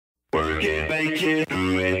work it, make it,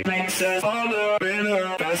 do it, makes us harder,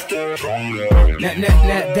 better, faster, stronger.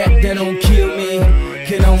 That don't kill me,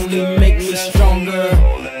 can only make me stronger.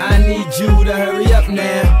 I need you to hurry up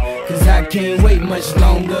now, cause I can't wait much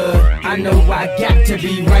longer. I know I got to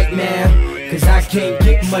be right now, cause I can't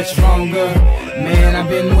get much stronger. Man, I've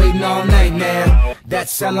been waiting all night now,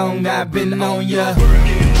 that's how long I've been on ya.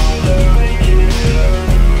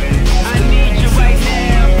 I need you right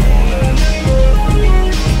now.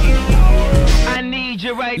 I need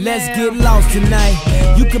you right now. Let's get lost tonight.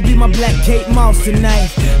 You could be my black Kate Moss tonight.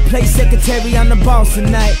 Play secretary, I'm the boss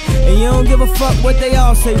tonight. And you don't give a fuck what they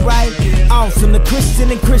all say, right? Awesome, the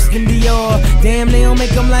Christian and Christian Dior. Damn, they don't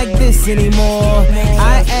make them like this anymore.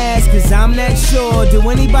 I ask, cause I'm not sure. Do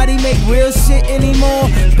anybody make real shit anymore?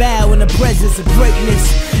 Bow in the presence of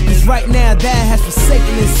greatness, cause right now that has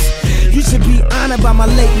forsaken us. You should be honored by my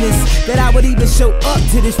lateness, that I would even show up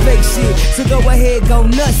to this fake shit. So go ahead, go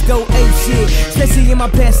nuts, go ape shit. Especially in my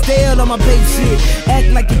pastel on my babe shit.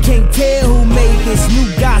 Act like you can't tell who made this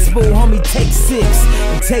new gospel, homie, take 6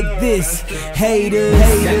 and take this. Haters,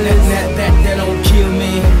 that don't kill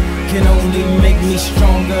me, can only make me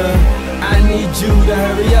stronger. I need you to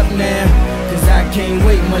hurry up now, cause I can't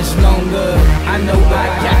wait much longer. I know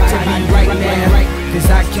I got to be right now,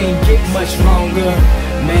 cause I can't get much stronger.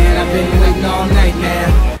 Man, I've been waiting all night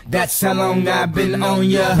now, that's how long I've been on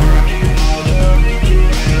ya.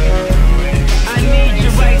 I need you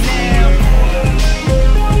right now.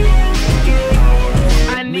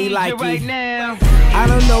 I need you right now. I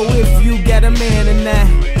don't know if you got a man or not,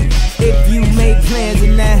 if you made plans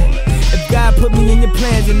or not, if God put me in your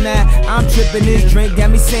plans or not. I'm tripping, this drink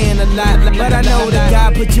got me saying a lot, but I know that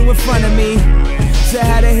God put you in front of me. So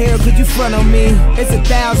how the hell could you front on me? It's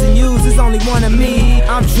 1,000 yous, it's only one of me.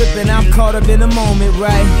 I'm tripping, I'm caught up in the moment,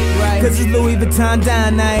 right? Cause it's Louis Vuitton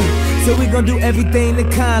dine night, so we gon' do everything the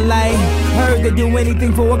kind like. Heard they do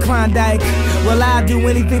anything for a Klondike, well I'll do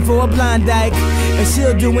anything for a blind dyke. And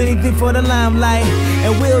she'll do anything for the limelight,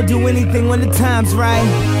 and we'll do anything when the time's right.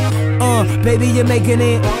 Baby, you're making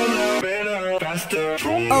it.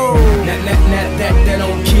 Oh, that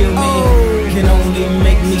don't kill me, can only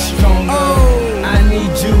make me stronger. I need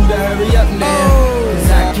you to hurry up now, cause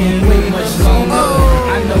I can't wait much longer.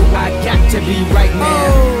 I know I got to be right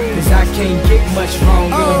now, cause I can't get much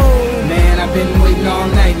stronger. Man, I've been waiting all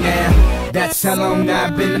night now, that's how long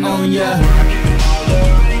I've been on ya.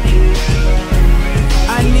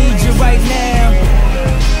 I need you right now,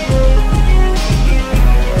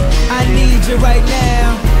 I need you right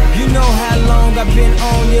now. You know how long I've been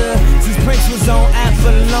on ya, since Prince was on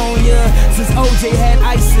Apollonia, since OJ had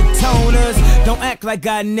isotoners. Don't act like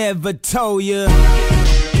I never told ya,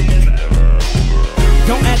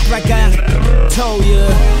 don't act like I told ya.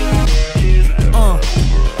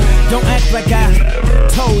 Don't act like I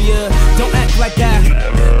told ya, don't act like I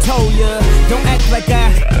told ya, don't act like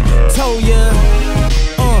I told ya.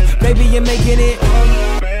 Baby, you're making it.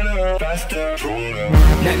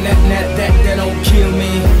 That don't kill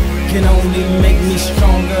me, can only make me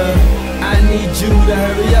stronger. I need you to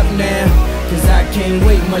hurry up now, cause I can't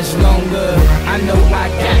wait much longer. I know I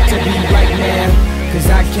got to be right now, cause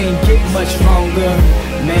I can't get much stronger.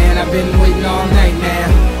 Man, I've been waiting all night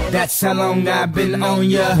now, that's how long I've been on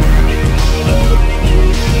ya.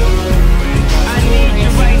 I need you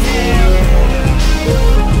right now.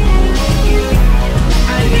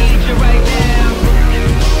 I need you right now.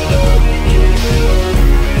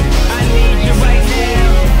 I need you right now.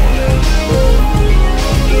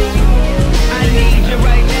 I need you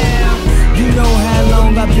right now. You know how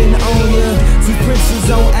long I've been on ya, since Prince was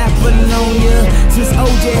on Apollonia, since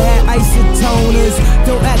OJ had isotoners.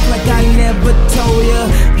 Don't act like I never told ya.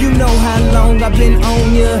 You know how long I've been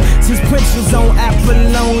on ya, since Prince was on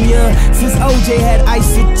Apollonia, since OJ had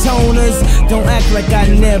isotoners. Don't act like I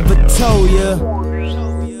never told ya.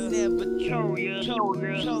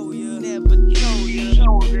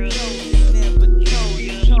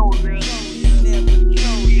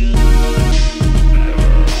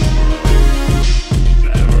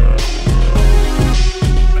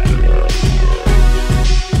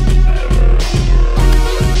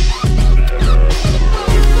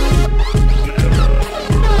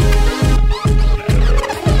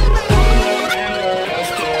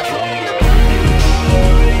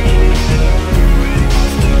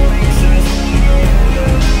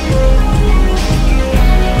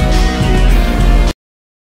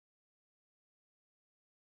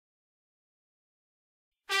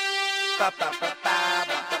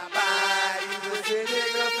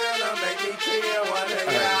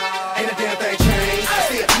 Ain't a damn thing changed, I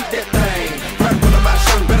still keep that thing. Right when I'm out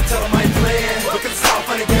shooting, better tell them I ain't playing. Look at the soft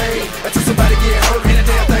funny game, until somebody get hurt, ain't a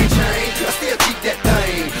damn thing changed.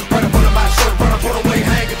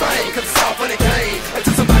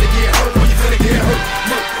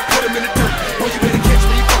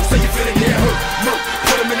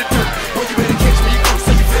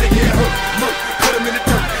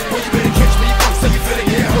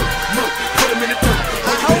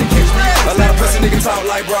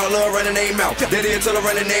 running their mouth. That is till I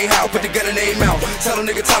run in their house, put the gun in their mouth. Tell them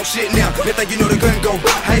nigga talk shit now. They think you know the gun go.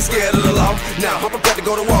 I ain't scared of the law. Now, I'm about to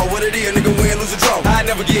go to war. What it is, nigga, win, lose or draw. I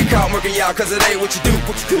never get caught murking y'all, cause it ain't what you do.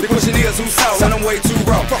 The question is who saw, and I'm way too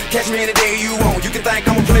raw. Catch me any day you want. You can think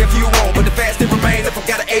I'm a player if you want, but the fact still remains. If I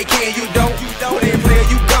got an AK and you don't, well then player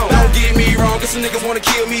you gone. Don't get me wrong, guess some niggas wanna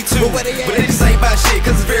kill me too. But they just ain't about shit,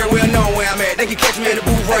 cause it's very well known where I'm at. They can catch me in the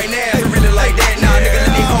booth right now. If it really like that, nah, nigga,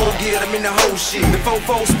 let me hold gear, I'm in the whole shit. The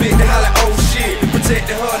 4-4 spit, they holla, oh shit. Protect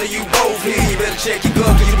the hunter, you both here. You better check your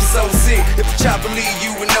gun, cause you be so sick. If the chopper leave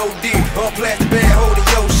you with no dick, on plastic bag holding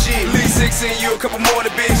your shit. Leave 6 in you, a couple more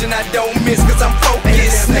to binge, and I don't miss, cause I'm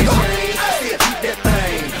focused, nigga.